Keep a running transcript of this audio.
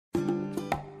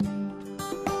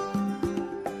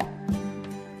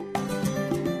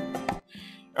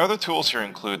Other tools here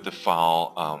include the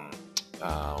file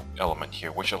element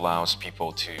here, which allows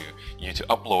you to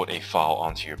upload a file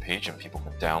onto your page and people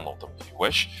can download them if you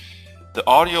wish. The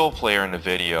audio player and the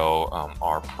video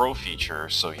are Pro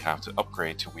features, so you have to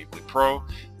upgrade to Weebly Pro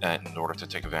in order to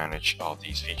take advantage of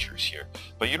these features here.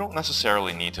 But you don't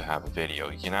necessarily need to have a video.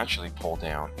 You can actually pull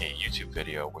down a YouTube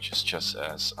video, which is just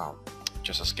as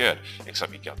good,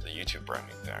 except you got the YouTube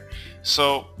branding there.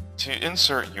 So to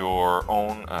insert your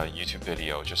own YouTube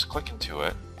video, just click into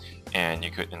it, and you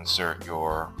could insert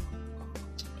your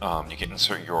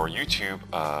YouTube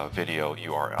video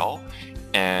URL.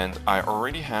 And I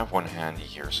already have one handy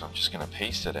here, so I'm just going to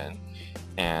paste it in,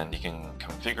 and you can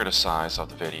configure the size of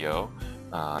the video,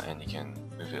 and you can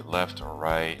move it left or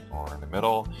right or in the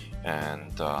middle,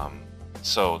 and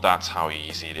so that's how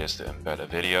easy it is to embed a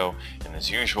video. And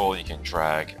as usual, you can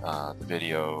drag the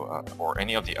video or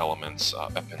any of the elements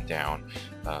up and down,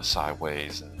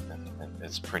 sideways, and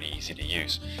it's pretty easy to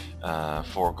use.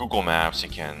 For Google Maps, you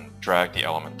can drag the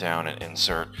element down and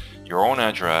insert your own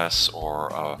address,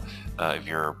 or if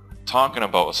you're talking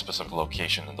about a specific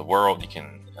location in the world, you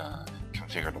can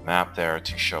configure the map there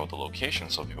to show the location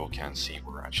so people can see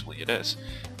where actually it is.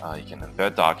 You can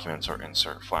embed documents or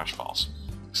insert flash files.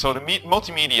 So the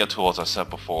multimedia tool, as I said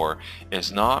before,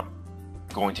 is not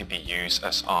going to be used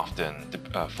as often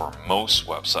for most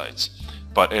websites,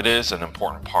 but it is an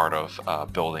important part of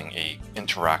building an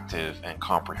interactive and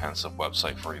comprehensive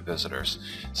website for your visitors.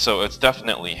 So it's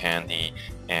definitely handy,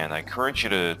 and I encourage you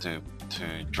to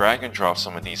drag and drop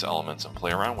some of these elements and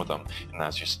play around with them. And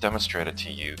as just demonstrated to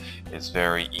you, it's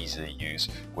very easy to use,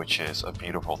 which is a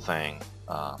beautiful thing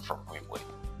from Weebly.